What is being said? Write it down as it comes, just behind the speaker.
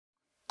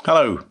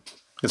Hello,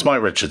 it's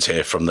Mike Richards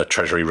here from the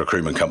Treasury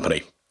Recruitment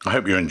Company. I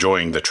hope you're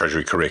enjoying the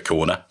Treasury Career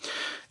Corner.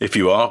 If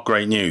you are,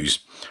 great news.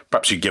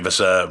 Perhaps you give us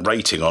a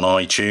rating on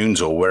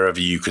iTunes or wherever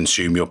you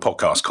consume your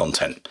podcast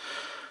content.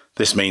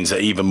 This means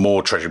that even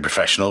more Treasury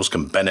professionals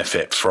can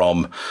benefit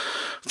from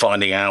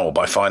finding out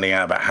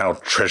about how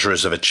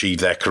Treasurers have achieved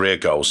their career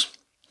goals.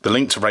 The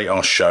link to rate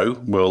our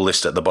show we'll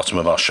list at the bottom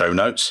of our show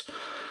notes.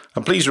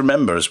 And please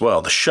remember as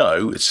well, the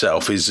show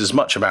itself is as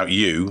much about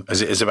you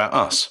as it is about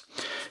us.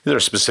 If there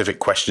are specific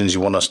questions you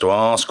want us to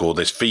ask or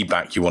there's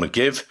feedback you want to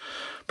give,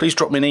 please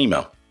drop me an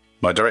email.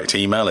 My direct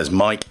email is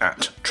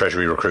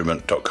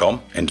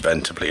mike@treasuryrecruitment.com,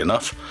 inventively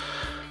enough.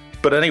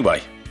 But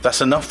anyway, that's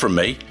enough from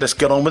me. Let's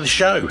get on with the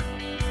show.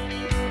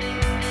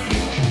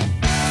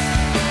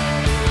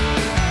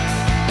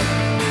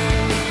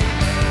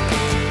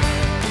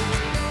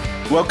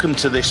 Welcome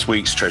to this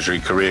week's Treasury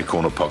Career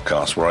Corner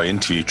podcast, where I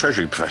interview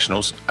Treasury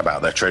professionals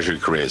about their Treasury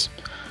careers.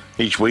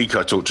 Each week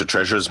I talk to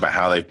Treasurers about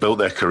how they've built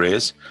their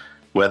careers,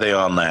 where they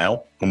are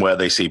now, and where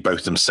they see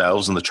both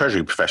themselves and the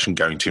Treasury profession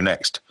going to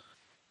next.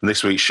 In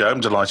this week's show,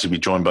 I'm delighted to be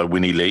joined by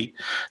Winnie Lee,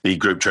 the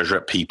Group Treasurer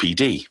at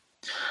PPD.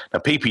 Now,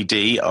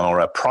 PPD are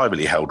a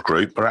privately held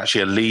group, but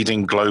actually a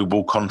leading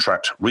global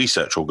contract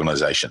research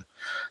organisation.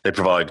 They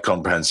provide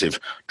comprehensive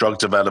drug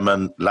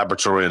development,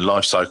 laboratory and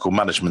life cycle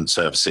management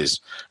services.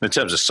 And in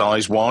terms of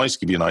size-wise, to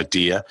give you an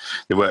idea,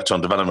 they worked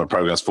on development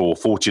programs for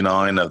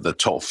 49 of the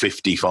top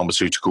 50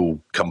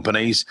 pharmaceutical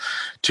companies,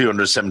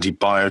 270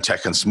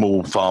 biotech and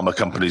small pharma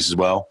companies as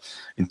well.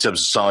 In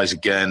terms of size,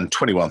 again,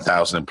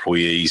 21,000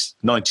 employees,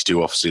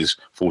 92 offices,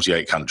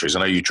 48 countries. I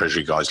know you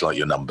Treasury guys like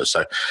your numbers,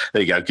 so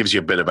there you go. It gives you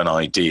a bit of an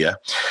idea.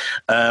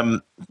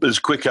 As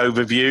a quick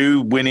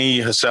overview, Winnie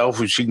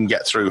herself, she can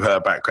get through her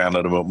background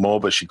a little bit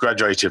more, but she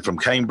graduated from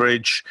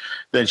Cambridge.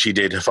 Then she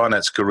did her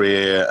finance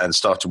career and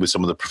started with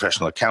some of the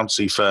professional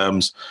accountancy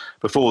firms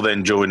before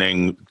then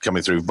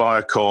coming through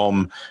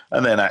Viacom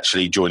and then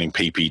actually joining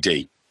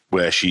PPD,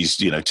 where she's,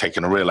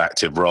 taken a real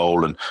active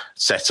role and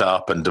set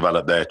up and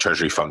developed their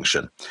Treasury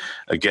function.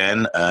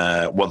 Again,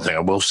 one thing I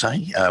will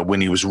say,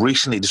 Winnie was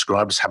recently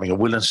described as having a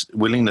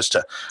willingness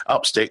to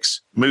up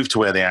sticks, move to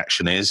where the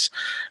action is,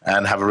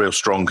 and have a real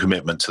strong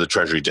commitment to the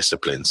Treasury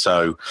discipline.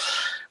 So,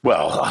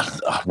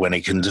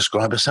 Winnie can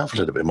describe herself a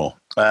little bit more.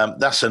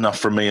 That's enough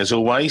from me as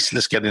always.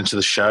 Let's get into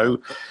the show.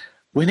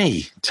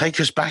 Winnie, take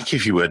us back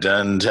if you would.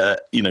 And,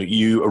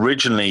 you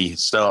originally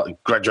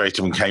graduated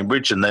from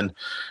Cambridge and then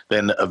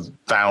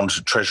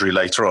found Treasury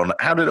later on.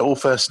 How did it all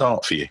first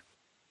start for you?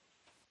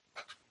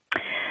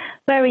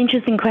 Very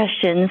interesting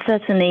question.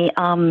 Certainly,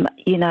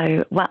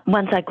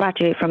 once I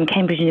graduated from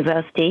Cambridge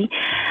University,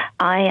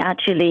 I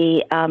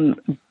actually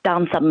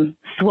done some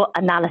SWOT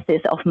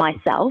analysis of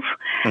myself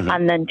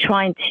and then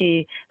trying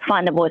to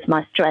find out what's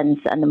my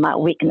strengths and my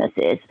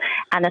weaknesses.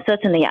 And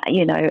certainly,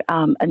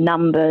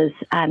 numbers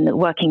and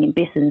working in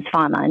business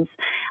finance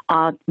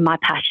are my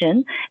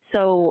passion.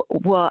 So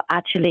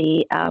at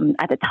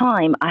the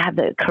time, I had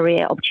the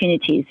career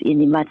opportunities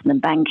in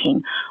investment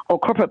banking or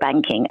corporate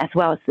banking, as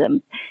well as,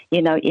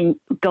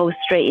 go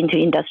straight into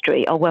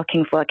industry or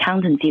working for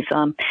accountancy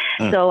firm.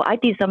 So I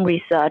did some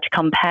research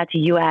compared to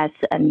US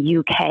and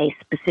UK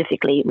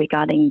specifically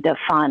regarding the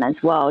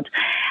finance world.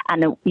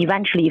 And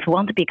eventually, if you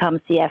want to become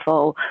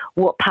CFO,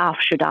 what path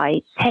should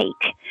I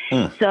take?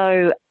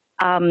 So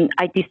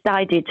I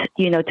decided,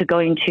 to go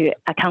into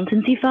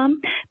accountancy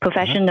firm,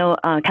 professional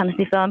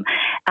accountancy firm,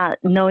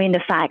 knowing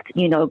the fact,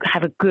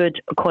 have a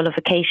good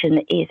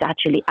qualification is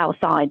actually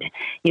outside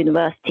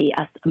university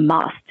as a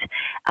must,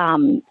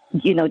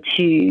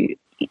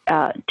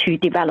 to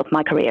develop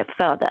my career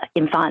further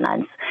in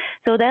finance.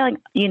 So then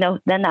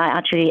I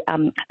actually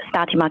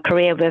started my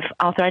career with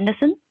Arthur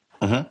Andersen.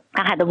 I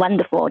had a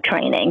wonderful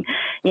training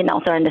in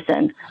Arthur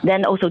Andersen,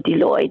 then also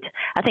Deloitte.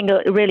 I think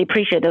I really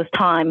appreciate those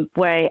times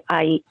where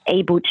I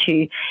able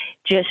to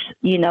just,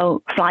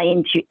 fly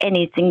into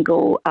any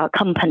single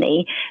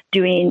company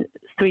doing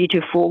 3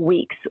 to 4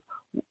 weeks,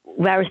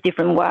 various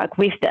different work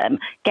with them,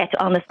 get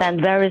to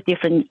understand various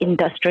different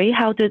industry,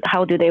 how do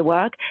they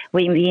work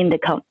within the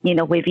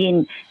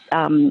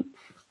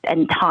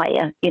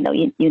entire,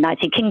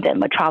 United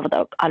Kingdom. I traveled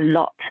a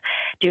lot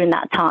during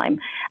that time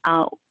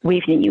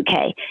within the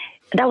UK.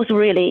 That was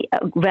really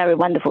a very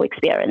wonderful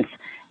experience.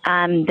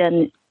 And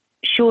then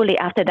shortly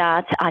after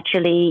that,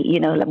 actually,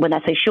 when I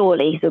say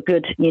surely, so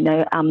good,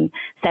 7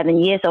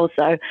 years or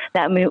so,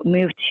 that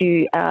moved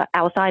to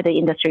outside the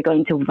industry,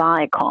 going to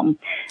Viacom.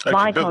 Okay,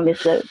 Viacom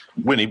is a...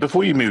 Winnie,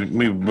 before you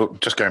move,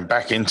 just going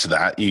back into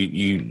that,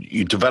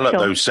 you developed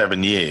those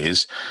 7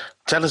 years.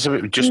 Tell us a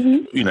bit, just,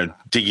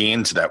 digging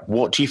into that.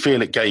 What do you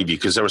feel it gave you?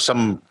 Because there were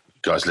some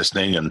guys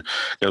listening and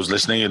girls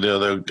listening, and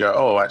they'll go,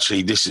 "Oh,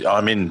 actually,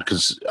 I'm in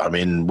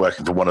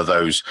working for one of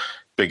those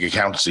big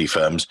accountancy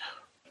firms."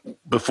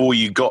 Before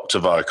you got to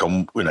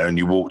Viacom, and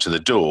you walked to the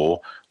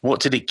door,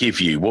 what did it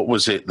give you? What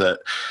was it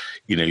that,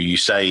 you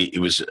say it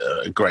was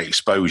a great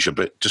exposure,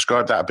 but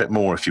describe that a bit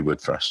more if you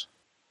would for us.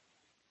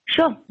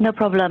 Sure, no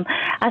problem.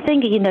 I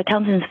think in the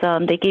accounting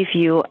firm, they give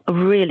you a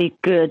really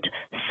good,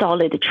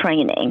 solid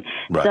training.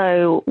 Right.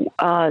 So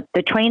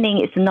the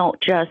training is not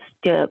just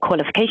the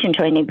qualification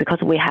training, because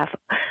we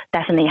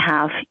definitely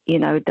have,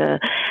 the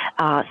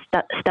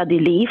study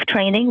leave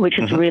training, which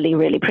is really,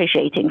 really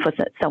appreciating for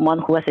someone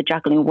who has a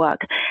juggling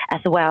work,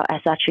 as well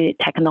as actually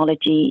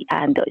technology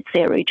and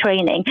theory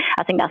training.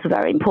 I think that's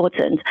very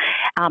important.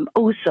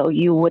 Also,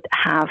 you would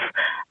have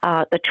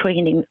the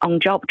training on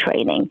job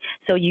training.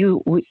 So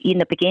in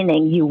the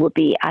beginning, you would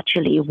be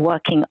actually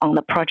working on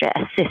the project,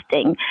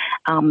 assisting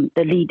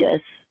the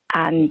leaders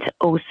and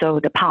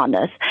also the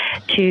partners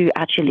to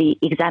actually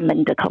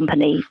examine the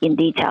company in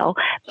detail.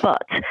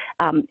 But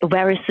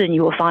very soon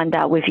you will find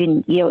out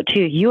within year or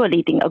two, you are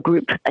leading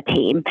a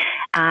team.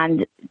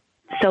 And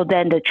so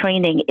then the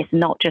training is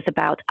not just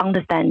about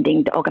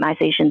understanding the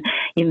organization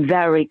in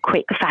very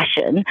quick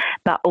fashion,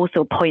 but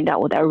also point out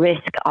what their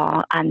risks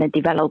are and then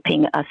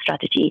developing a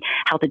strategy,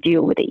 how to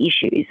deal with the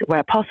issues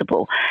where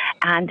possible.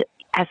 And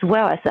as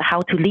well as how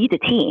to lead a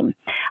team.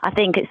 I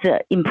think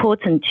it's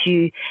important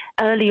to,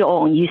 early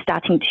on, you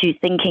starting to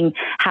thinking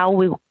how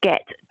we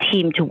get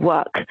team to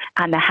work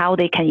and how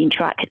they can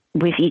interact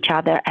with each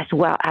other, as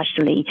well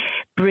actually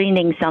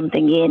bringing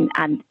something in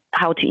and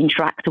how to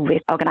interact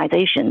with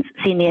organizations,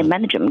 senior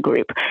management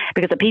group,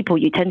 because the people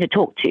you tend to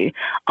talk to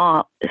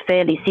are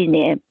fairly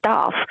senior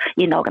staff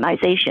in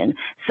organization.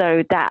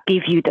 So that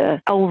gives you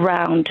the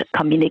all-round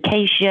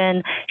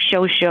communication,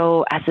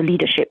 social as a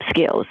leadership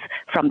skills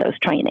from those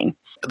training.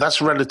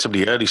 That's a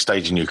relatively early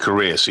stage in your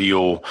career. So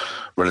you're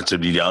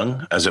relatively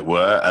young, as it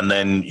were, and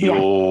then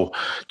you're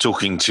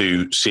talking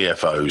to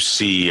CFOs,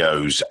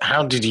 CEOs.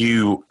 How did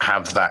you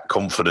have that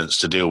confidence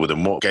to deal with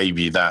them? What gave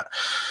you that,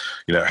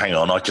 hang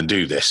on, I can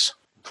do this?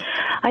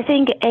 I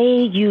think,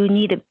 you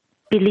need to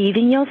believe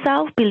in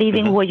yourself,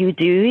 believing what you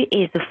do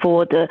is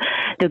for the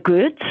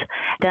good.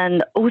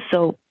 Then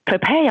also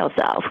prepare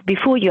yourself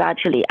before you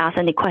actually ask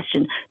any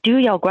question. Do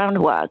your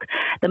groundwork.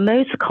 The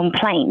most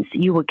complaints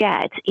you will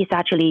get is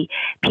actually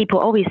people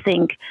always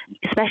think,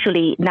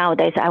 especially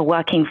nowadays, I'm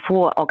working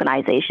for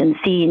organizations,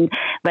 seeing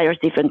various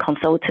different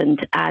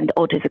consultants and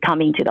auditors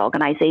coming to the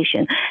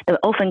organization. The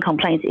often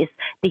complaints is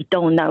they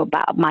don't know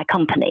about my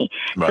company.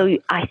 Right. So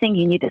I think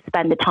you need to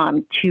spend the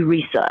time to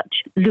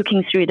research,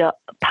 looking through the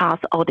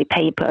past audit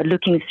paper,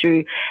 looking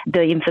through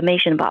the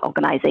information about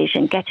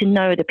organization, get to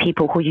know the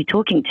people who you're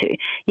talking to.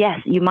 Yes,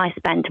 you might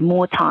spend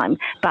more time,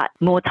 but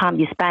more time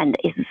you spend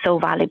is so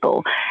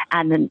valuable,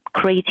 and then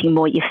creating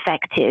more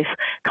effective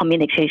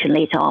communication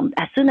later on.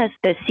 As soon as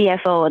the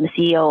CFO and the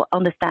CEO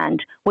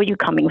understand where you're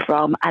coming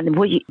from and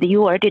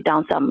you already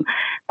done some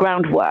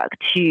groundwork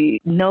to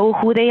know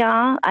who they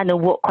are and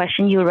what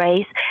question you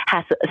raise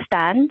has a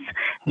stance,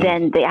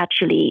 then they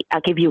actually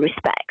give you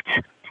respect.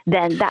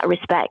 Then that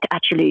respect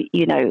actually,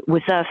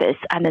 will surface,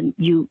 and then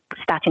you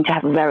starting to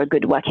have a very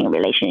good working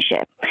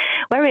relationship.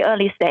 Very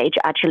early stage,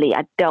 actually,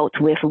 I dealt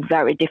with a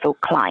very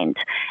difficult client.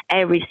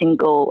 Every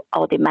single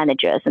audit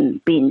managers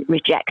and being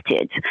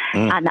rejected,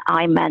 and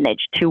I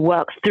managed to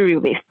work through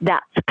with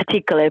that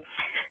particular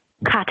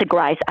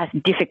categorized as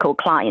difficult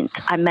client.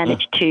 I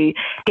managed to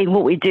get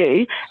what we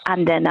do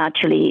and then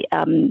actually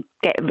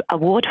get an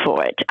award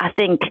for it. I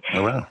think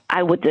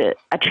I would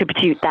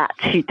attribute that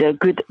to the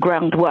good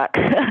groundwork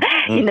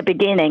in the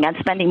beginning and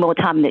spending more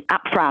time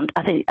up front.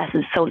 I think that's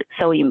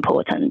so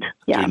important.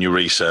 Yeah. Doing your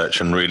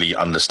research and really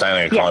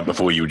understanding a client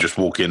before you just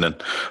walk in and,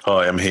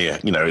 hi, I'm here.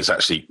 It's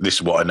actually, this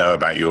is what I know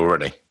about you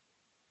already.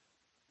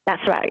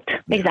 That's right.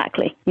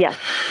 Exactly. Yes.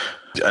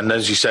 And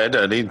as you said,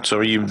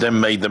 you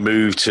then made the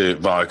move to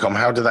Viacom.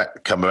 How did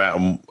that come about,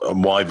 and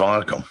why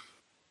Viacom?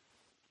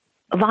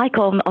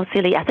 Viacom,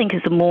 obviously, I think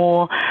is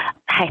more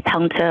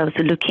headhunters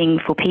looking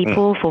for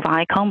people for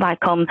Viacom.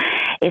 Viacom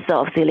is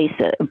obviously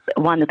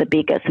one of the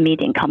biggest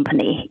media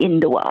company in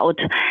the world.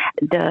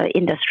 The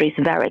industry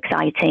is very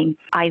exciting.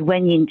 I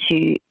went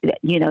into,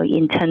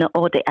 internal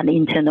audit and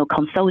internal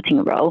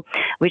consulting role,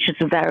 which is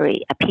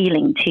very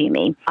appealing to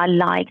me. I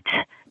liked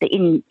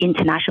the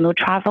international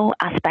travel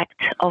aspect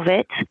of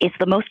it. It's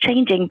the most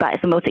changing, but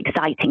it's the most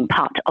exciting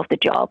part of the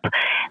job,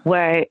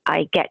 where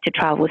I get to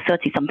travel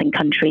 30-something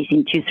countries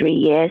in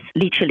 2-3 years.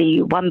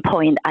 Literally, one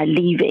point I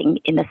leaving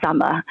in the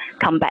summer,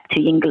 come back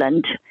to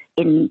England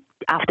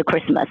after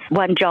Christmas,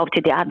 one job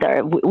to the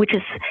other, which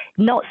is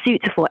not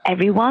suited for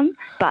everyone,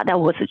 but that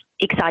was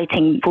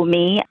exciting for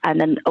me.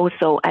 And then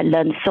also I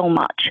learned so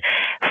much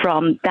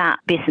from that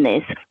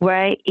business,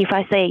 where if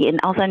I say in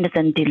Arthur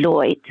Andersen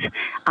Deloitte,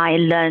 I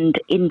learned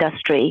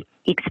industry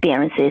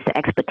experiences,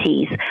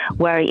 expertise,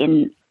 where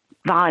in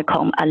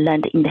Viacom I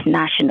learned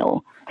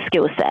international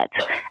skill set,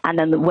 and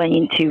then went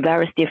into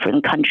various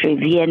different countries,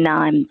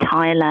 Vietnam,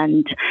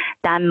 Thailand,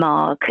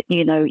 Denmark,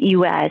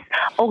 US,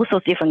 all sorts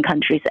of different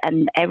countries,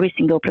 and every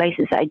single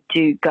places I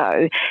do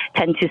go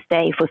tend to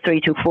stay for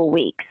 3 to 4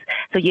 weeks.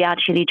 So you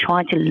actually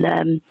try to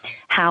learn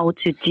how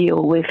to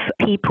deal with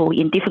people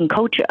in different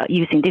culture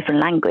using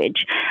different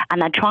language.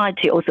 And I try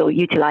to also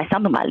utilize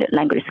some of my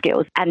language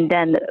skills. And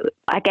then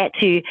I get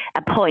to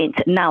a point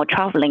now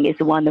traveling is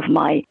one of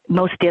my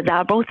most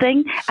desirable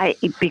things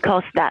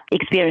because that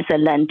experience I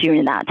learned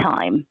during that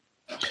time.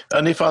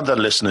 And if other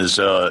listeners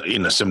are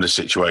in a similar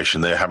situation,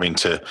 they're having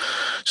to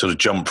sort of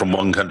jump from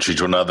one country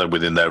to another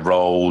within their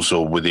roles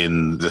or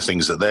within the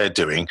things that they're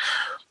doing,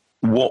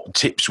 what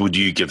tips would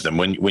you give them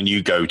when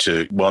you go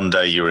to one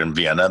day you're in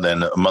Vienna,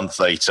 then a month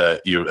later,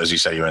 as you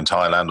say, you're in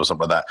Thailand or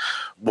something like that?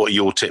 What are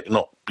your tips?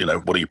 Not,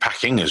 what are you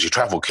packing as your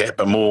travel kit,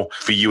 but more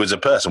for you as a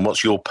person?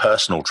 What's your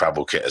personal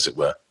travel kit, as it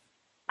were?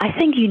 I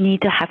think you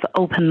need to have an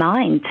open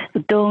mind.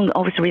 Don't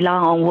always rely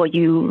on what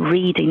you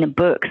read in the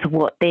books,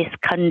 what this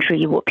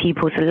country, what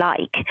people's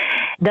like.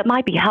 That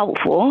might be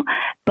helpful,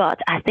 but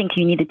I think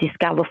you need to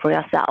discover for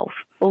yourself.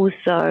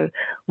 Also,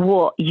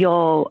 what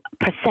your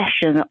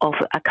perception of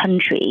a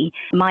country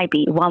might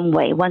be one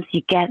way. Once you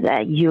get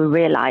there, you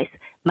realize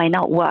might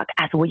not work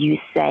as what you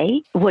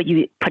say, what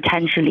you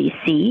potentially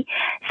see.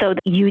 So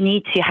you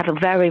need to have a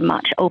very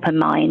much open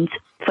mind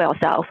for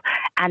yourself.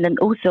 And then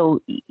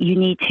also you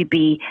need to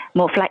be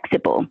more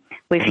flexible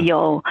with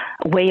your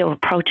way of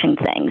approaching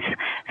things.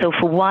 So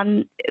for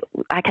one,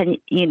 I can,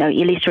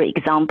 illustrate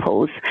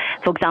examples.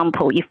 For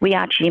example, if we're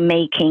actually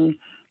making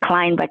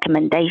client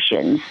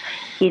recommendations,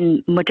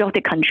 in majority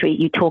of the country,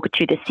 you talk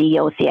to the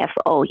CEO,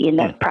 CFO in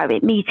a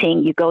private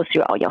meeting, you go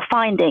through all your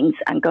findings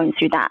and going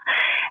through that.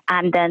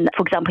 And then,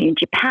 for example, in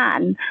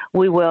Japan,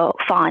 you will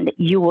find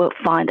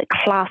a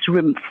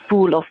classroom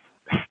full of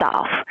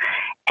staff.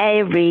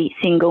 Every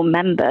single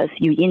members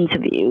you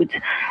interviewed,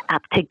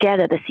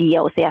 together the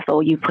CEO,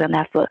 CFO, you can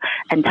have an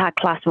entire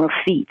classroom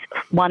of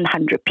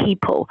 100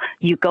 people,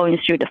 you going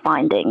through the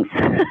findings.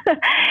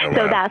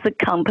 So that's a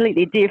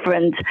completely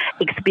different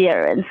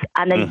experience.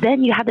 And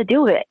then you have to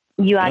do it.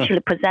 You actually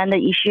present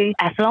the issue.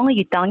 As long as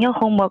you've done your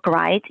homework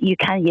right, you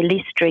can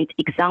illustrate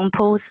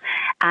examples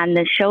and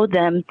show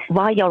them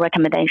why your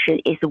recommendation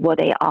is what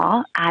they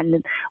are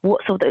and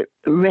what sort of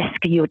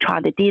risk you're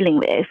trying to dealing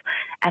with.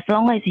 As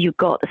long as you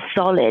got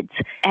solid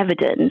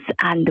evidence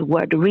and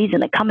where the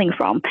reason are coming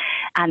from,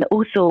 and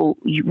also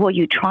what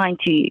you're trying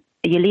to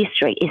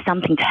illustrate is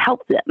something to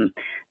help them.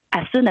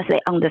 As soon as they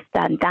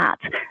understand that,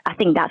 I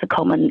think that's a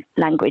common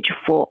language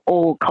for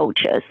all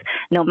cultures.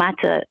 No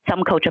matter,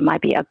 some culture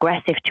might be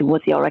aggressive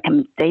towards your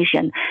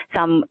recommendation,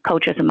 some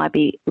cultures might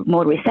be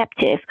more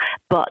receptive,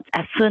 but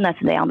as soon as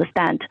they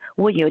understand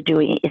what you're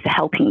doing is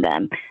helping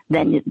them,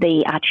 then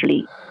they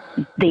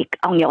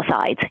on your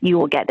side, you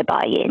will get the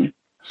buy-in.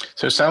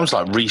 So it sounds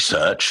like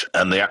research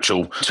and the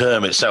actual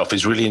term itself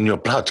is really in your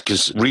blood,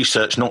 because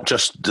research, not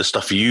just the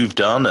stuff you've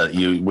done when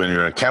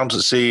you're in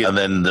accountancy, and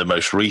then the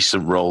most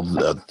recent role,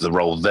 the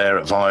role there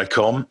at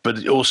Viacom,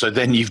 but also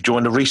then you've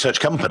joined a research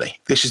company.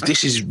 This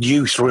is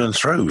you through and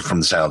through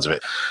from the sounds of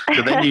it.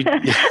 So then you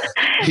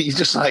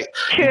just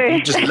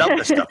you just love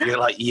this stuff. You're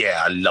like,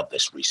 yeah, I love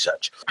this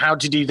research. How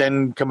did you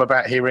then come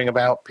about hearing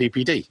about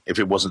PPD if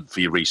it wasn't for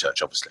your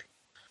research, obviously?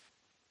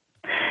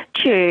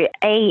 True.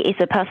 A is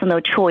a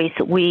personal choice.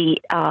 We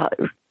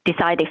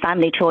decided,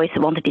 family choice,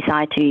 want to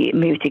decide to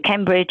move to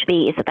Cambridge.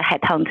 B is the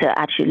headhunter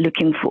actually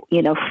looking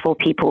for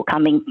people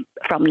coming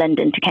from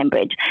London to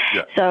Cambridge.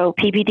 Yeah. So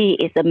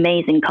PPD is an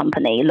amazing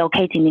company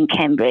located in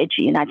Cambridge,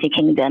 United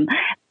Kingdom,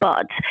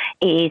 but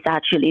it is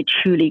actually a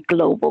truly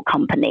global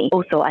company.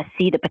 Also, I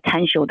see the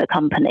potential of the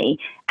company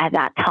at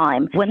that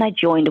time. When I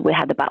joined, we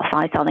had about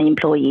 5,000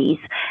 employees,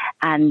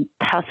 and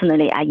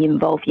personally, I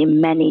involved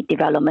in many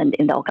development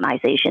in the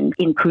organization,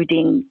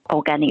 including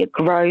organic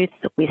growth.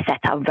 We set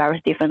up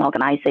various different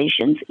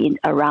organizations in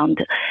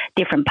around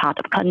different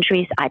parts of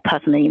countries. I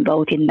personally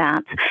involved in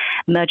that.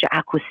 Merger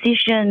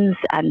acquisitions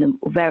and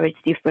various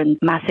different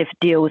massive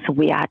deals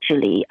we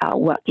actually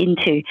worked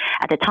into.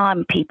 At the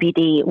time,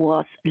 PPD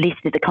was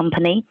listed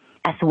company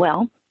as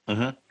well.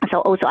 Mm-hmm. So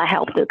also I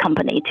helped the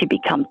company to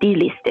become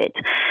delisted.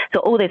 So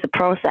all this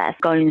process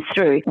going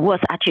through was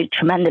actually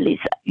tremendously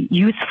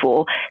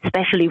useful,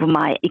 especially with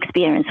my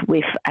experience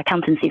with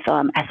accountancy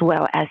firm as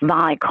well as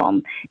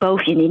Viacom,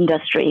 both in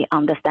industry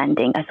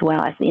understanding as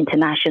well as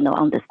international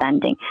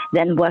understanding.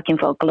 Then working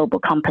for a global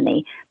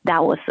company,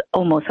 that was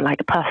almost like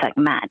a perfect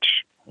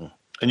match.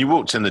 And you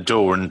walked in the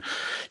door and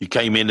you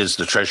came in as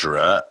the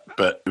treasurer,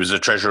 but it was a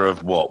treasurer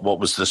of what? What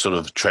was the sort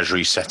of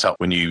treasury setup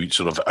when you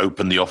sort of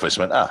opened the office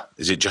and went,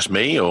 is it just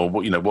me? Or,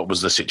 what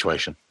was the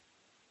situation?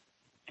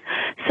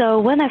 So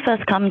when I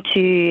first come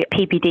to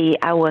PPD,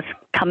 I was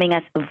coming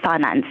as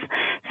finance.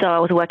 So I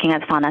was working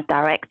as finance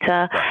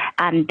director.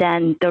 And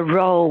then the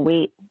role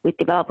we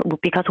developed,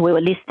 because we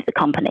were listed the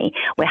company,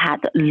 we had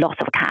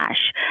lots of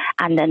cash.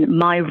 And then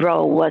my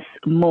role was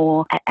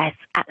more as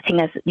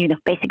acting as,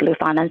 basically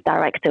finance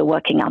director,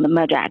 working on the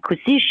merger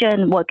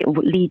acquisition,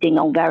 leading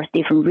on various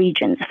different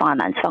regions,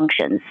 finance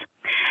functions.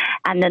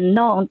 And then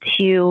not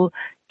until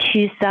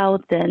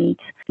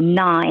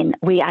 2009,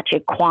 we actually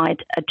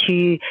acquired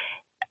two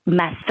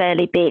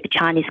fairly big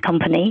Chinese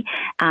company,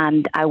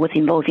 and I was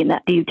involved in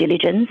that due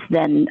diligence,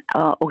 then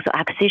also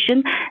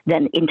acquisition,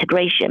 then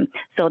integration.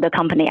 So the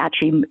company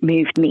actually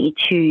moved me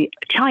to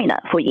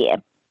China for a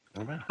year.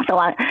 So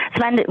I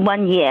spent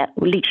 1 year,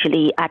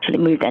 literally actually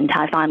moved the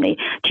entire family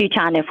to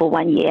China for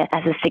 1 year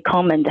as a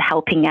secondment,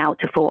 helping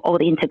out for all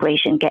the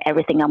integration, get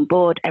everything on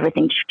board,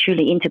 everything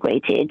truly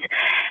integrated.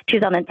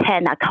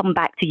 2010, I come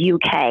back to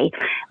UK.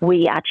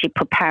 We actually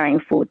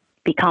preparing for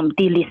become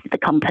delist the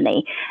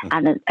company,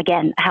 and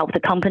again help the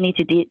company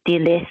to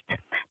delist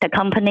the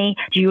company.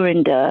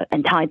 During the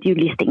entire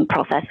delisting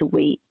process,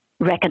 we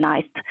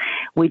recognized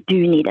we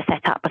do need to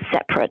set up a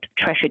separate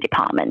treasury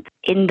department.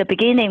 In the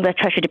beginning, the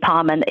treasury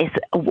department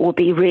will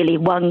be really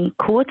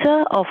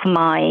 1/4 of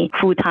my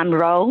full-time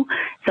role.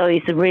 So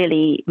it's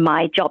really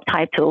my job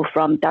title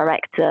from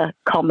director,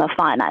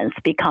 finance,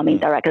 becoming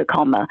director,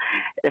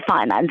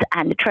 finance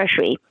and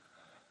treasury.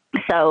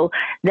 So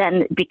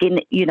then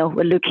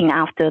we're looking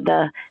after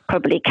the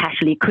probably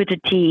cash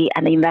liquidity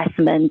and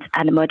investment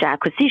and merger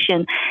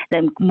acquisition.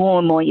 Then more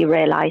and more you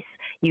realize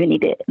you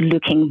need to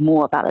looking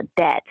more about the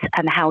debt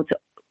and how to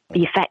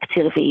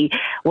effectively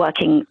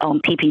working on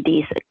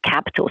PPD's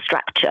capital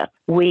structure.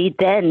 We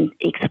then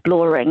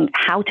exploring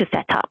how to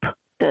set up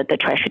the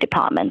treasury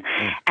department.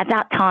 At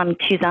that time,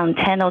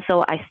 2010 or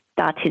so, I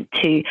started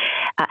to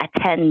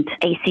attend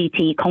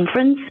ACT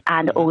conference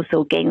and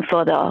also gain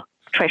further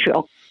treasury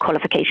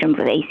qualification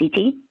for the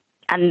ACT.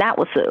 And that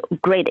was a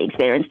great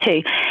experience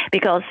too,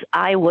 because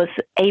I was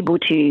able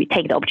to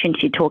take the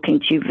opportunity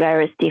talking to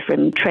various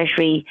different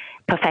treasury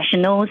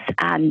professionals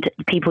and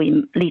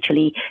people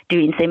literally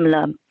doing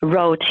similar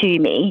role to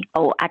me,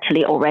 or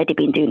actually already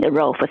been doing the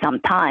role for some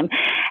time.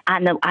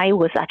 And I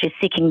was actually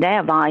seeking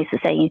their advice,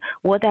 saying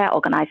what their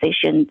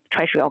organization,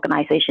 treasury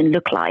organization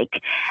look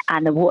like,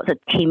 and what the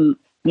team,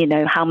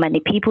 how many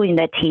people in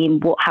their team,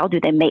 how do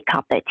they make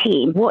up their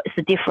team? What is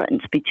the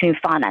difference between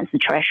finance and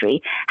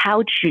treasury?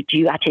 How should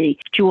you actually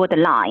draw the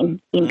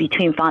line in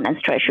between finance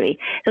and treasury?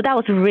 So that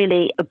was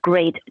really a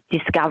great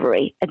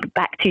discovery. And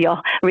back to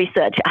your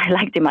research, I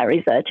liked my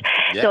research.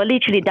 Yeah. So I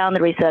literally done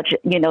the research,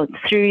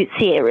 through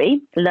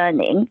theory,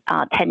 learning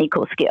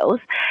technical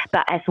skills,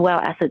 but as well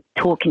as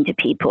talking to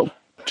people.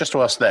 Just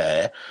to ask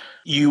there,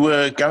 you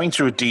were going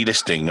through a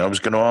delisting. I was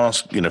going to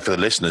ask, for the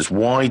listeners,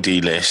 why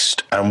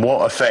delist and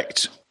what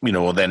effect,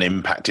 or then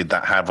impact did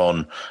that have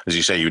on, as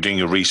you say, you were doing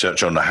your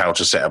research on how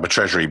to set up a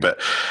treasury, but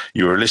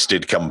you're a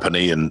listed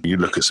company and you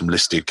look at some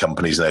listed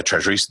companies and their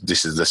treasuries.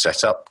 This is the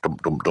setup,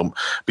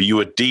 but you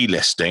were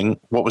delisting.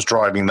 What was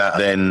driving that?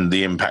 Then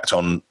the impact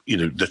on,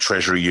 the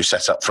treasury you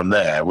set up from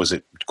there, was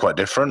it quite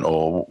different,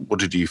 or what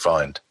did you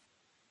find?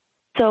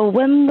 So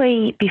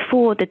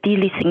before the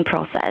delisting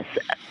process,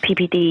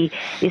 PPD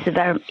is a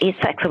very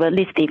effective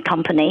listed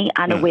company,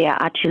 and we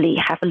actually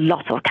have a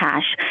lot of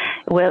cash.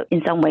 We're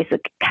in some ways a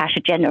cash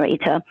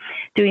generator,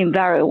 doing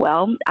very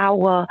well.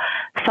 Our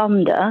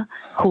founder,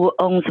 who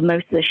owns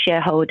most of the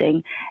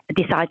shareholding,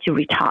 decided to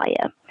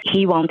retire.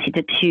 He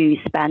wanted to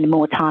spend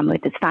more time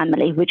with his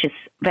family, which is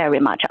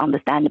very much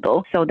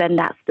understandable. So then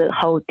that's the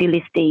whole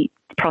delisting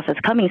process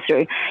coming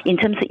through. In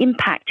terms of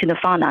impact to the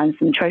finance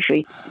and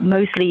treasury,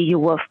 mostly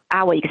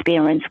our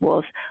experience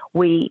was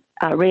we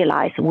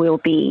realized we'll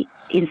be,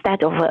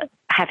 instead of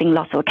having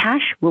lots of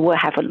cash, we will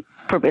have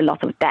probably a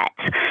lot of debt.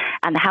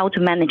 And how to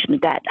manage the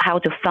debt, how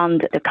to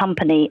fund the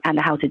company, and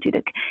how to do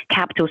the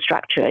capital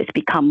structure has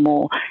become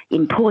more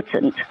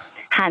important.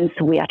 Hence,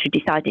 we actually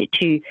decided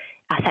to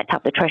set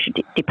up the treasury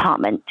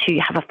department to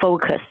have a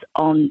focus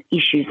on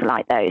issues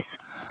like those,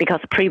 because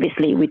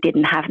previously we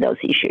didn't have those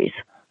issues.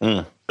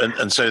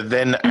 And so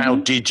then how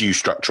did you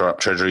structure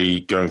up treasury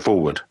going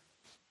forward?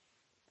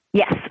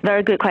 Yes,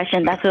 very good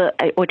question. That's what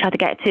I will try to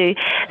get to.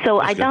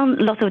 So I done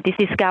lots of this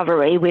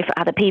discovery with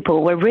other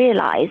people. We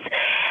realized,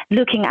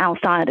 looking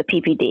outside of the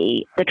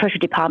PPD, the Treasury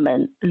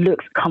Department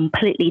looks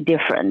completely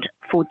different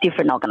for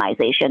different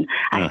organizations.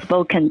 I've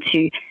spoken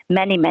to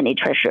many, many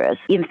treasurers.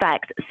 In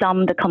fact,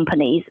 some of the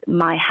companies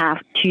might have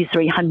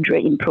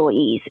 200-300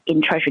 employees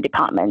in Treasury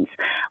departments,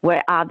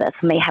 where others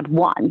may have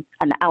one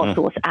and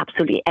outsource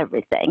absolutely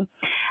everything.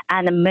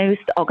 And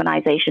most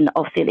organizations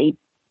obviously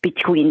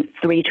between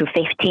 3 to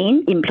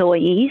 15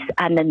 employees,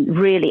 and then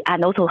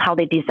and also how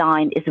they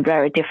design is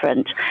very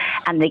different,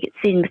 and they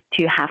seem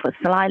to have a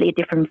slightly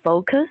different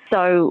focus.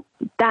 So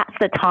that's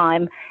the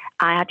time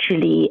I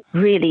actually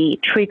really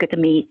triggered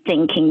me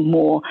thinking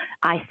more.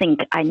 I think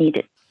I need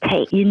to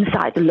take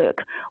inside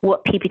look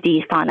what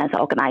PPD's finance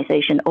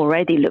organization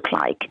already look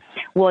like,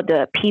 what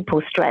the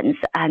people's strengths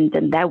and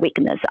their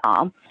weakness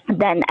are.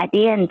 Then at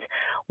the end,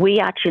 we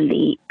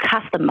actually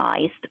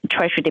customized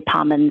Treasury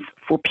departments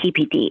for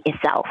PPD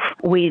itself.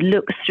 We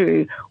look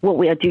through what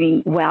we are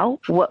doing well,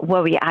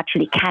 where we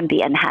actually can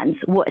be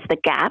enhanced, what is the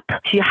gap,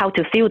 to how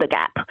to fill the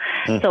gap.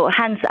 So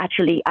hence,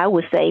 actually, I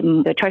would say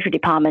the Treasury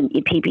department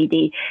in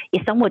PPD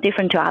is somewhat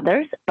different to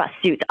others, but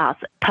suits us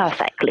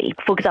perfectly.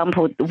 For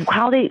example,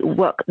 how they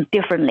work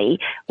differently,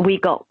 we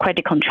got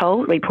credit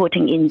control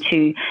reporting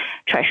into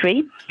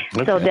Treasury.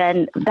 Okay. So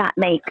then that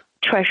makes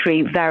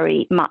Treasury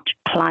very much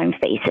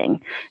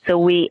client-facing. So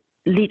we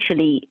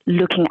literally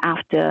looking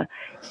after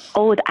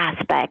all the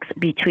aspects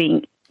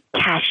between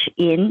cash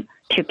in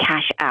to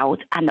cash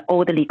out and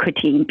all the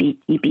liquidity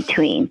in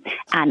between,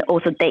 and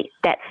also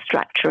debt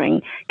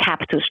structuring,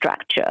 capital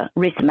structure,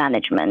 risk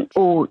management,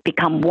 all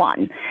become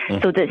one.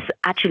 So this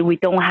actually, we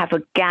don't have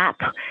a gap.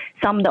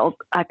 Some of the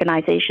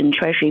organization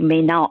Treasury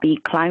may not be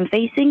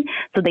client-facing,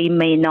 so they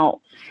may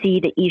not see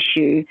the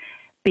issue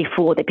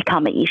before they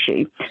become an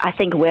issue. I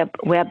think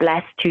we're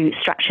blessed to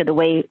structure the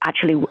way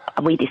actually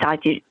we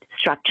decide to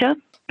structure,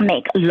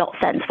 make a lot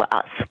of sense for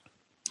us.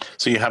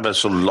 So you have a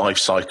sort of life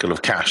cycle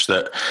of cash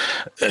that,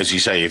 as you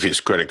say, if it's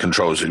credit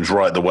controls, it's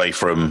right the way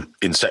from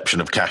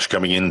inception of cash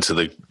coming into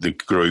the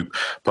group,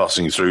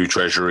 passing through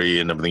Treasury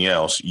and everything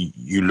else.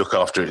 You look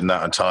after it in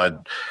that entire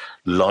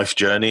life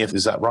journey.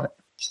 Is that right?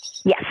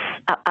 Yes,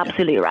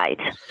 absolutely right.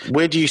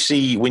 Where do you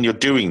see when you're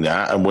doing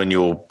that and when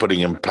you're putting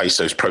in place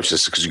those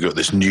processes, because you've got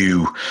this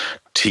new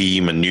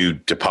team and new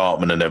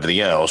department and everything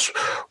else,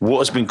 what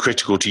has been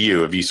critical to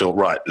you? Have you thought,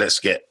 right, let's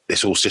get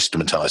this all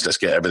systematized, let's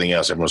get everything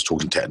else, everyone's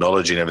talking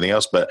technology and everything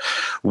else, but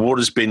what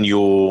has been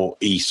your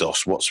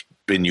ethos? What's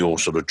been your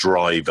sort of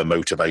drive and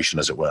motivation,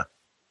 as it were?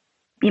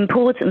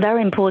 Important,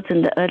 very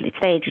important, the early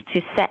stage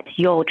to set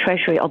your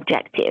Treasury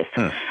objectives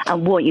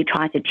and what you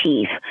try to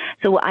achieve.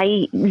 So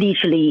I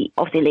literally,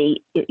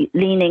 obviously,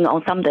 leaning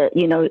on some of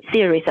the,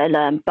 theories I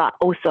learned, but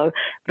also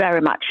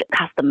very much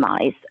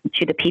customized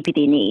to the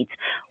PPD needs,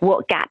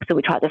 what gaps do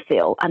we try to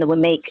fill, and we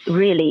make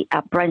really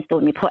a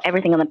brainstorming, put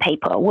everything on the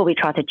paper, what we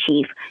try to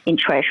achieve in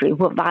Treasury,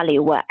 what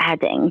value we're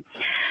adding.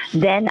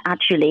 Then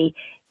actually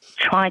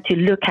try to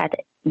look at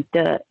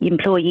the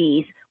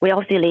employees. We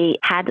obviously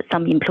had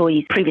some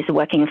employees previously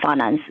working in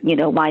finance,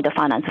 wider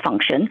finance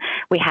function.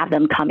 We have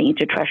them coming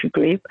into Treasury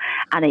Group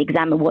and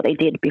examine what they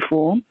did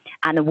before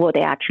and what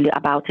they're actually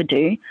about to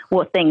do,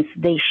 what things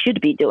they should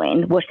be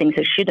doing, what things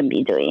they shouldn't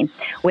be doing.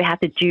 We have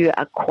to do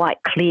a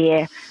quite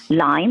clear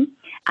line.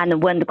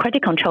 And when the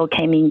credit control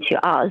came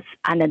into us,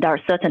 and then there are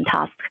certain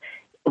tasks,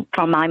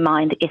 from my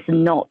mind, it's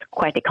not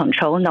credit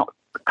control, not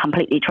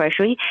completely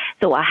Treasury.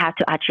 So I had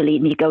to actually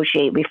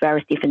negotiate with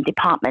various different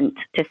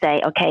departments to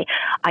say, okay,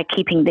 I'm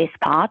keeping this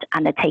part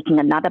and I'm taking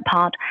another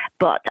part,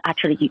 but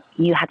actually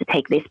you had to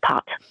take this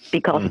part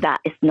because that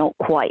is not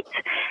quite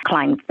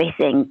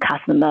client-facing,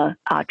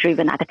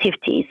 customer-driven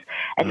activities.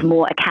 It's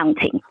more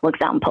accounting, for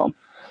example.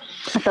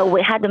 So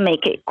we had to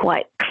make it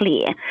quite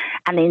clear.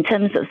 And in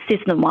terms of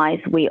system-wise,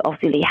 we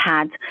obviously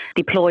had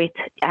deployed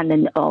and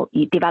then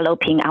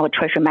developing our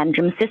treasury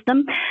management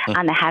system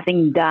and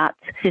having that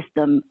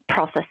system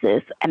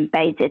processes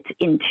embedded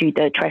into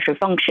the treasury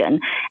function.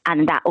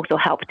 And that also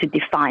helped to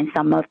define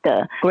some of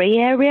the gray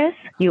areas,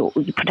 you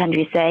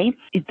potentially say.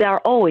 There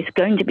are always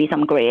going to be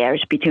some gray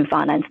areas between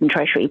finance and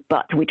treasury,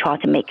 but we try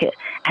to make it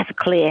as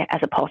clear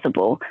as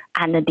possible.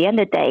 And at the end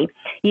of the day,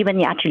 even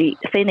you actually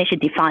finish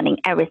defining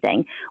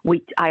everything,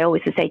 I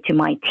always say to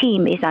my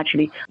team is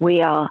actually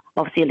we are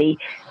obviously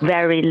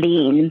very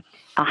lean,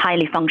 a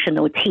highly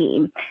functional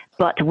team,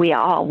 but we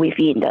are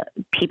within the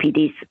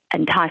PPD's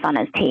entire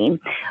finance team,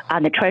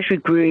 and the Treasury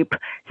Group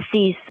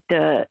sees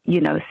the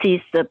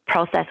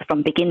process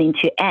from beginning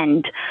to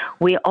end.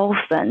 We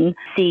often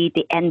see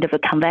the end of a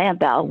conveyor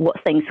belt,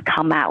 what things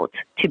come out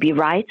to be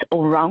right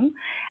or wrong,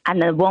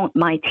 and I want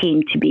my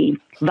team to be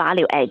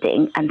value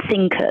adding and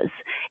thinkers.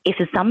 If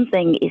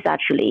something is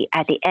actually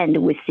at the end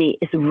we see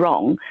is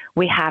wrong,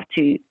 we have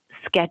to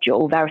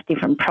schedule various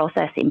different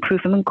process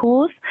improvement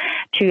calls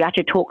to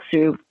actually talk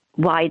through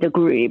wider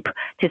group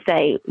to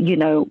say,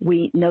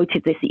 we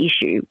noted this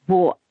issue.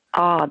 What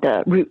are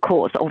the root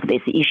cause of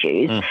these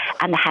issues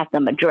and have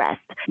them addressed?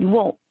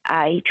 What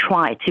I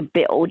try to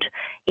build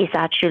is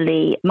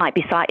actually might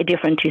be slightly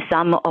different to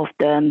some of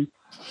the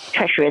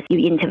treasurers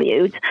you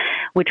interviewed.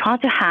 We try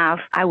to have,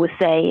 I would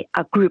say,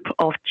 a group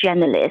of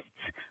journalists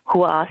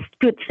who are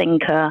good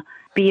thinkers,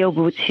 be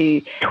able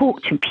to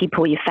talk to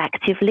people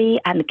effectively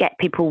and get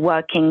people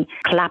working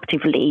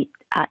collaboratively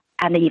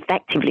and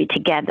effectively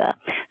together.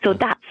 So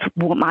that's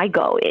what my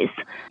goal is.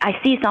 I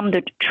see some of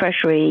the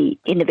treasury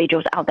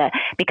individuals out there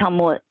become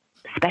more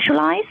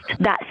specialized.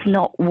 That's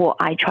not what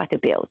I try to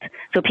build.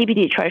 So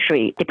PPD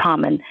Treasury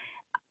Department,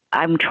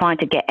 I'm trying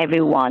to get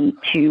everyone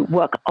to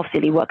work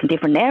in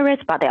different areas,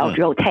 but they all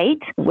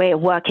rotate. We're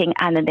working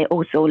and then they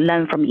also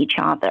learn from each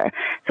other.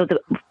 So at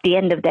the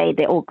end of the day,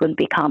 they're all going to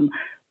become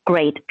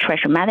great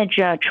treasury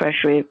manager,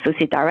 treasury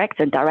associate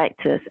director,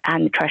 directors,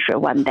 and treasurer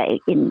one day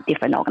in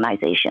different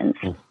organizations.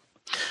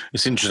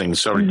 It's interesting.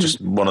 Sorry, just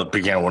want to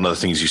pick out one of the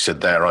things you said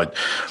there. I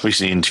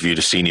recently interviewed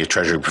a senior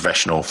treasury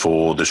professional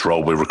for this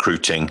role we're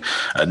recruiting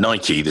at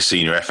Nike, the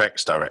senior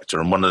FX director.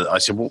 And I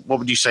said, what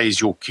would you say is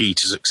your key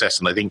to success?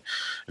 And I think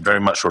it very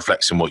much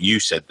reflects on what you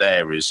said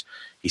there is,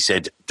 he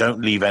said,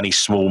 don't leave any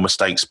small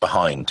mistakes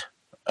behind.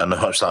 And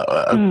I was like,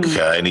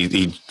 okay. And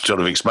he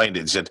sort of explained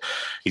it. He said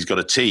he's got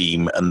a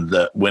team, and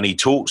that when he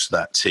talks to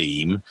that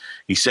team,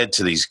 he said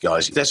to these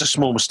guys, if there's a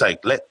small mistake,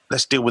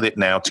 let's deal with it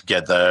now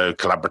together,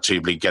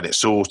 collaboratively get it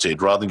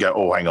sorted, rather than go,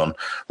 oh, hang on,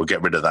 we'll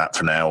get rid of that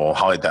for now or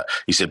hide that.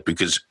 He said,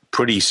 because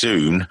pretty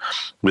soon,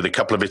 with a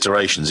couple of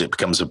iterations, it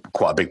becomes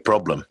quite a big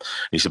problem.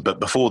 He said, but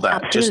before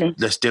that, Absolutely.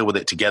 just let's deal with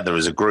it together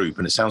as a group.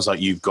 And it sounds like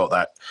you've got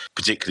that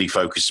particularly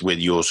focused with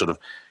your sort of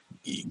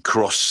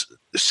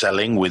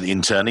cross-selling with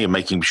internally and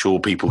making sure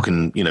people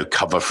can,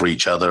 cover for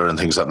each other and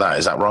things like that.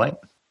 Is that right?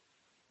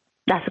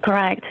 That's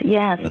correct.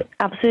 Yes,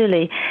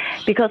 absolutely.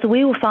 Because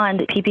we will find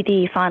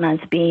PPD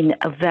finance being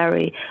a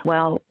very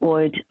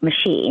well-oiled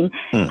machine.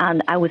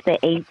 And I would say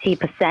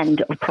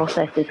 80% of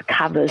processes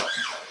covers,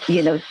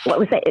 what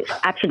we say,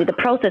 actually the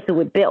process that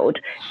we build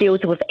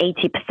deals with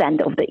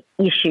 80% of the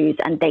issues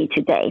and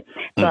day-to-day.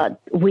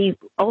 But we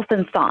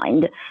often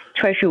find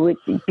Treasury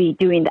would be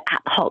doing the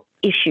ad hoc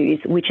issues,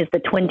 which is the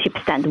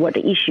 20% where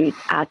the issues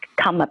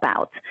come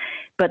about.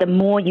 But the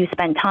more you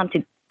spend time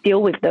to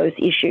deal with those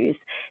issues,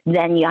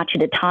 then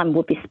the time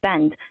will be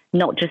spent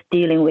not just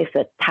dealing with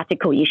the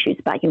tactical issues,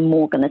 but you're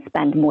more going to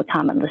spend more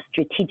time on the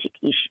strategic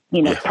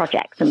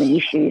projects and the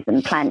issues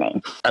and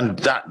planning. And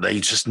that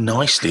leads us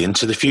nicely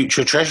into the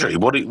future Treasury.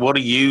 What are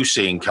you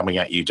seeing coming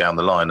at you down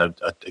the line?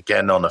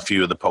 Again, on a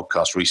few of the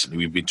podcasts recently,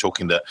 we've been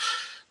talking that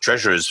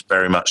treasurers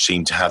very much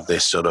seem to have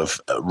this sort of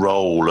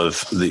role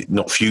of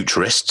not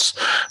futurists,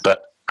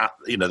 but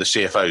the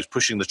CFOs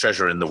pushing the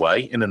treasurer in the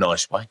way, in a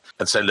nice way,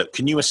 and say, look,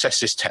 can you assess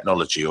this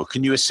technology, or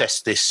can you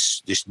assess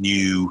this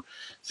new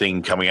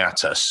thing coming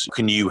at us?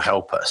 Can you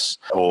help us?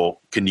 Or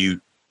can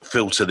you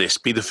filter this,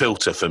 be the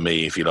filter for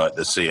me, if you like,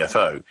 the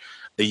CFO?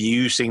 Are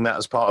you seeing that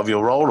as part of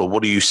your role, or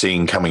what are you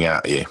seeing coming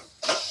at you?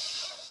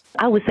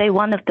 I would say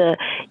one of the,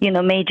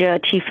 major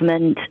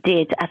achievements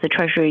did as a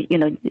treasury,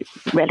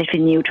 relatively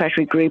new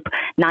treasury group,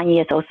 9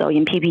 years or so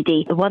in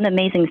PPD. One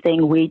amazing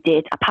thing we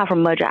did, apart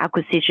from merger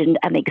acquisition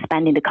and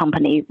expanding the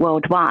company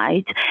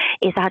worldwide,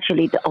 is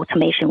actually the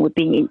automation we're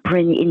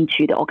bringing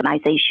into the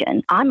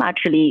organization. I'm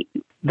actually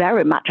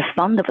very much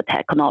fond of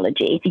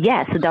technology.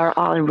 Yes, there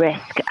are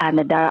risks and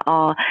there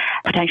are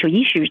potential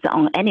issues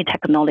on any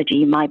technology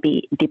you might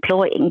be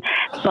deploying,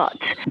 but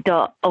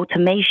the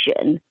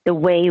automation, the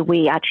way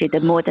the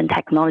modern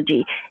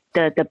technology,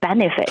 the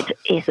benefit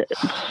is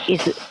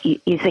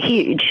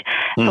huge.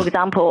 For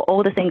example,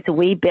 all the things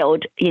we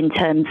build in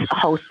terms of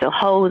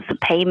host-to-host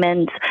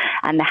payments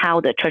and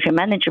how the treasury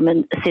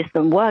management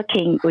system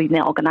working within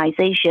the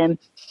organization.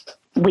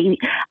 We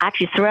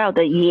actually, throughout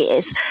the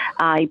years,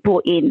 I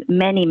brought in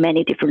many,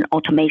 many different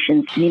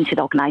automations into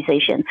the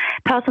organization.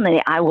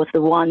 Personally, I was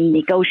the one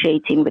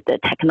negotiating with the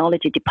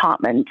technology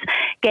department,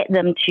 get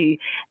them to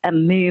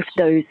move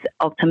those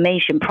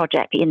automation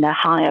projects in the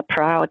higher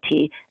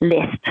priority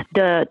list.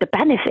 The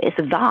benefit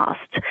is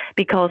vast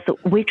because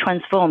we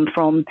transformed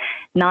from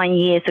 9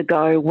 years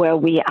ago where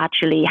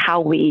how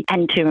we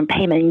enter in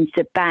payment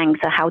into banks,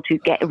 how to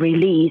get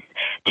released,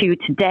 to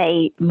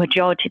today,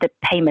 majority of the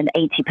payment,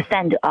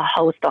 80% are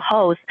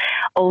host-to-host,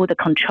 all the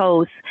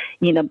controls,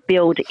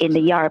 built in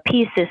the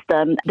ERP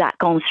system that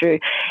gone through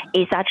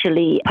is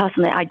actually,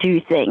 personally, I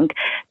do think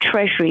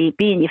Treasury,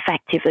 being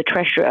effective, the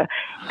treasurer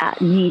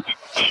needs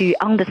to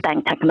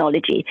understand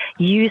technology,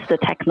 use the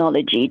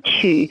technology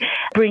to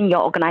bring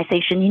your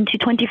organization into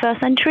 21st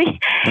century.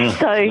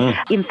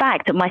 In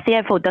fact, my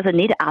CFO doesn't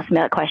need to ask me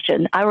that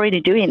question. I'm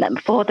already doing them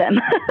for them.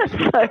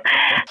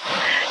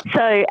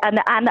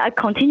 And I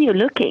continue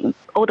looking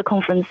all the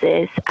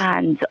conferences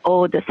and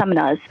all the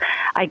seminars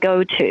I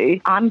go to.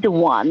 I'm the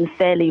one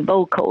fairly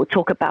vocal,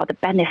 talk about the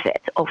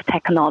benefit of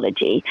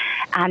technology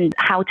and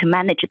how to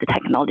manage the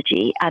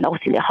technology and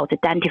obviously how to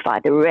identify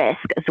the risk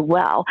as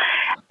well.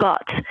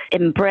 But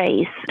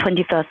embrace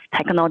 21st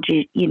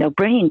technology,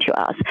 bringing to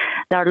us.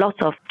 There are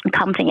lots of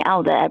companies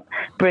out there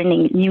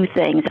bringing new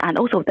things, and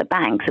also the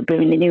banks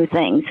bringing the new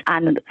things,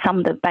 and some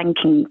of the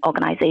banking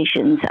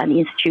organizations and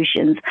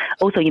institutions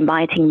also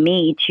inviting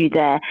me to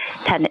their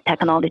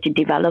technology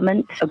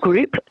development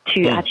group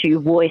to actually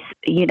voice,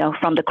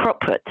 from the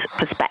corporate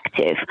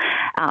perspective.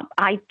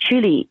 I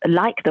truly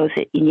like those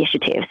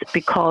initiatives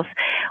because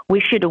we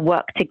should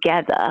work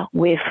together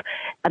with,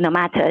 no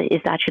matter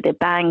it's actually the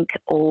bank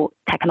or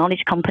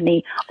technology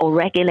company or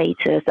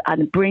regulators,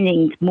 and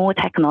bringing more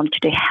technology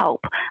to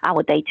help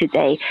our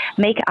day-to-day,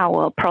 make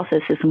our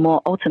processes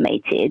more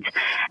automated.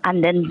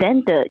 And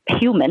then the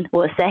human,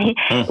 will say,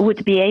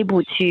 would be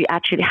able to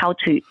actually how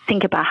to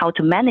think about how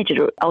to manage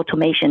the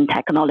automation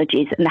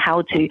technologies and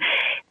how to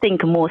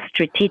think more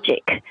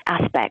strategic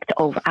aspect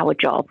of our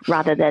job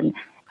rather than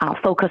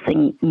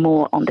focusing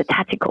more on the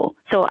tactical.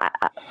 So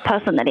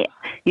personally,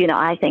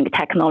 I think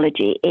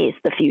technology is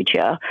the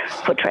future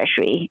for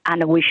Treasury,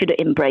 and we should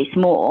embrace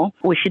more.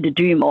 We should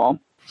do more.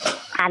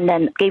 And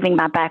then given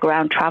my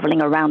background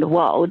traveling around the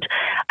world,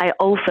 I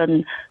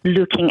often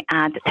looking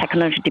at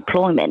technology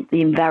deployment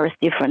in various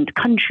different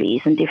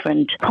countries and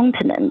different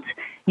continents.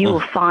 You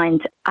will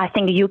find, I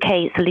think the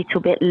UK is a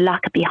little bit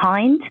lag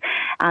behind,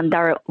 and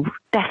there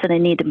definitely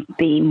need to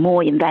be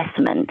more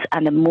investment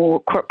and more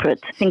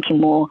corporate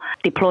thinking, more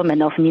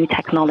deployment of new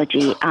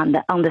technology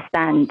and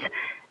understand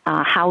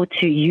how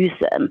to use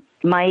them.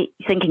 My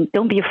thinking,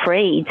 don't be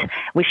afraid.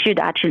 We should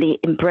actually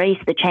embrace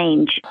the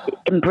change,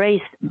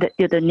 embrace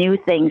the new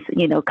things,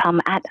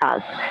 come at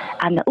us,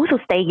 and also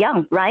stay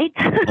young, right?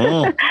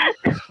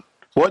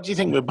 What do you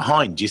think we're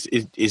behind? Is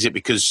it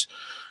because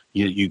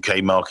the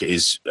UK market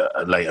is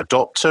a late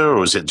adopter,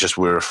 or is it just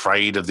we're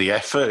afraid of the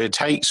effort it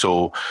takes,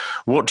 or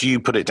what do you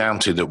put it down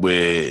to that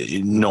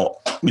we're not,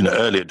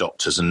 early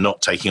adopters and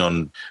not taking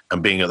on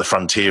and being at the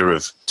frontier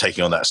of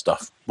taking on that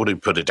stuff? What do you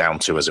put it down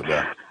to, as it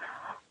were?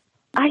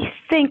 I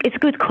think it's a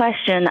good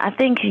question. I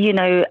think,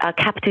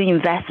 capital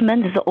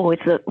investment is always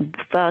the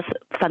first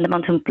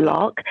fundamental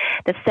block.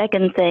 The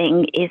second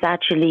thing is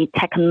actually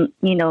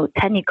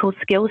technical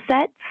skill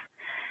sets.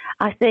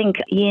 I think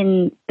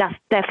that's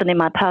definitely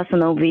my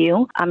personal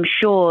view. I'm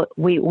sure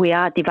we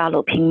are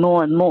developing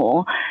more and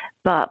more,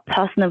 but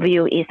personal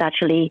view is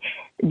actually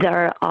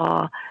there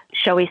are,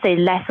 shall we say,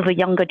 less of a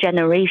younger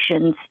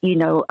generations,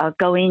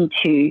 going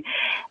to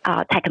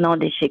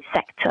technology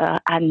sector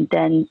and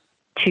then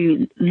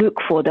to look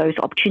for those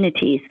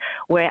opportunities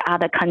where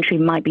other countries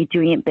might be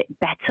doing a bit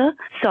better.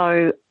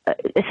 So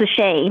it's a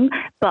shame,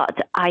 but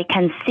I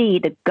can see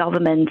the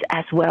government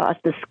as well as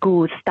the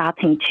schools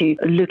starting to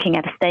looking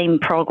at STEM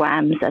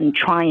programs and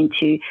trying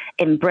to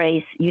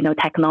embrace,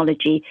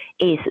 technology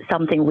is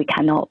something we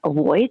cannot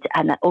avoid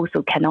and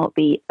also cannot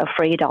be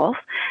afraid of.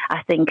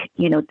 I think,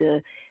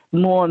 the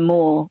more and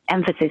more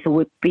emphasis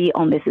would be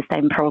on the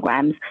STEM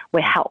programs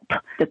will help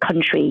the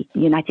country,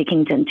 United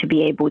Kingdom, to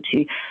be able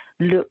to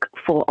look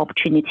for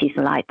opportunities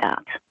like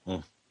that.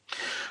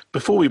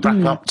 Before we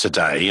wrap up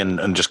today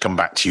and just come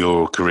back to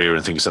your career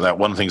and things like that,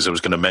 one of the things I was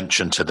going to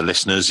mention to the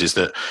listeners is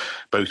that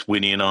both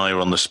Winnie and I are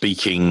on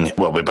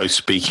we're both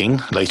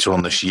speaking later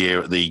on this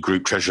year at the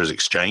Group Treasurers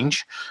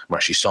Exchange. We're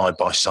actually side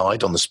by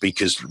side on the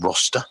speakers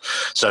roster.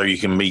 So you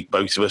can meet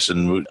both of us,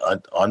 and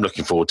I'm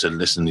looking forward to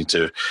listening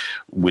to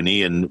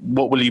Winnie. And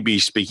what will you be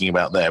speaking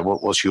about there?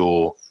 What's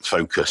your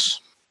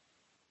focus?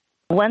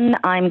 When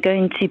I'm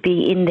going to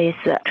be in this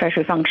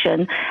treasury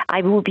function,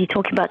 I will be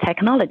talking about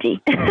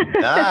technology. There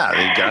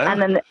you go.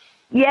 And then,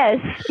 yes,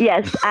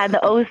 and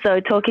also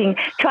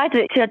try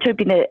to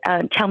be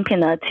the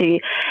championer to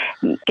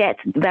get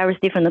various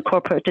different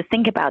corporates to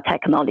think about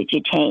technology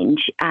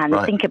change and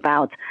think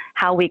about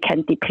how we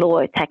can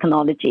deploy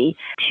technology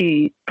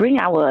to bring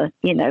our,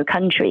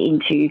 country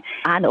into,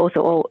 and also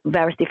all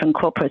various different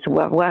corporates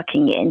we're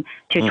working in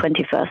to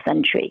 21st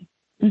century.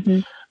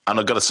 Mm-hmm. And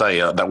I've got to say,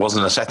 that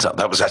wasn't a setup.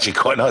 That was actually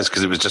quite nice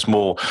because it was just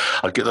more,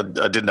 I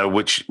didn't know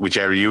which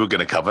area you were going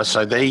to cover.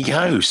 So there you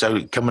go.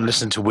 So come and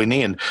listen to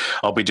Winnie, and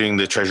I'll be doing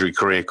the Treasury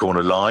Career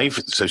Corner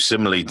live. So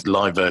similarly,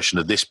 live version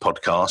of this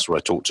podcast where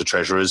I talk to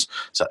treasurers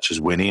such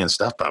as Winnie and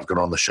stuff, but I've got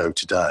on the show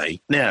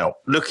today. Now,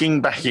 looking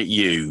back at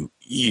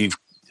you've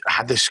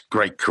had this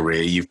great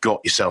career, you've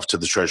got yourself to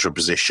the treasurer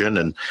position,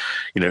 and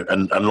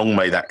and long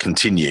may that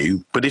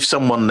continue. But if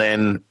someone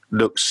then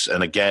looks,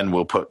 and again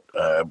we'll put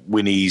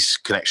Winnie's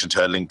connection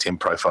to her LinkedIn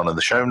profile in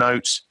the show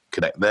notes,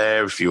 connect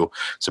there if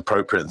it's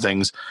appropriate and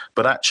things,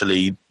 but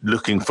actually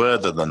looking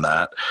further than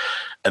that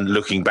and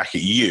looking back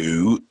at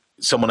you,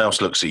 someone else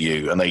looks at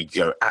you and they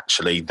go,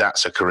 actually,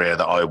 that's a career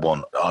that I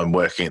want.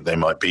 They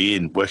might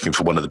be working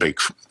for one of the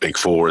big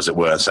four, as it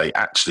were, and say,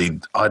 actually,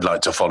 I'd like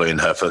to follow in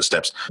her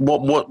footsteps.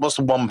 What's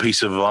the one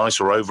piece of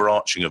advice or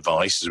overarching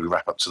advice as we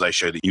wrap up today's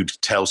show that you'd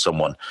tell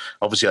someone?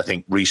 Obviously, I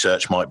think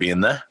research might be in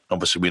there.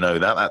 Obviously, we know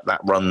that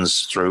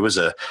runs through as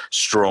a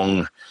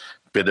strong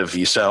bit of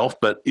yourself.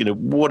 But,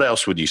 what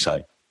else would you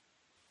say?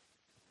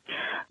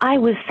 I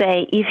would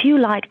say if you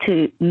like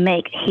to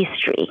make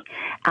history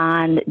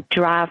and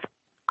drive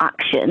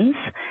actions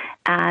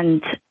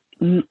and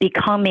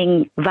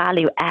becoming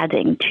value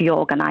adding to your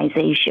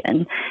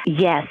organization,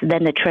 yes,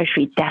 then the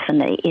Treasury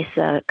definitely is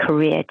a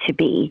career to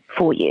be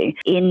for you.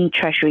 In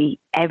Treasury,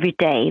 every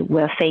day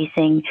we're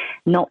facing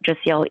not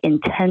just your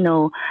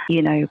internal,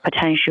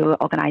 potential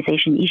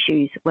organization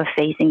issues, we're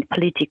facing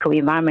political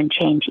environment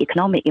change,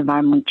 economic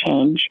environment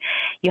change.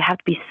 You have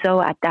to be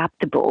so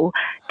adaptable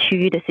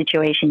to the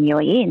situation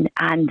you're in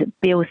and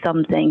build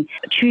something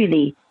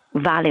truly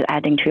value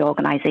adding to your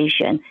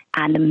organization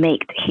and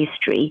make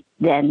history,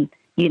 then,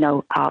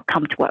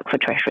 come to work for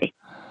Treasury.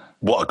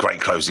 What a great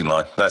closing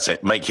line. That's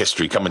it. Make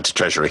history, come into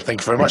Treasury.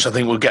 Thank you very much. I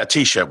think we'll get a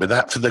T-shirt with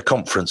that for the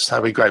conference.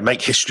 That'd be great.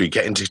 Make history,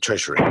 get into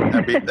Treasury.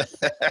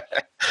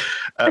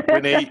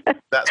 Winnie,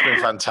 that's been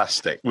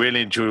fantastic.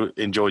 Really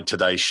enjoyed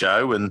today's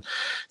show, and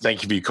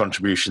thank you for your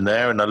contribution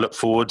there. And I look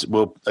forward.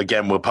 We'll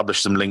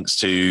publish some links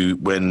to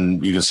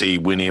when you can see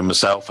Winnie and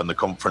myself and the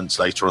conference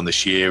later on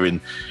this year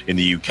in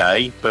the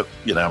UK. But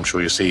I'm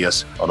sure you'll see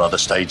us on other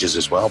stages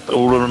as well. But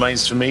all that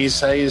remains for me to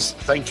say is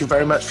thank you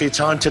very much for your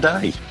time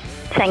today.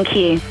 Thank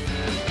you.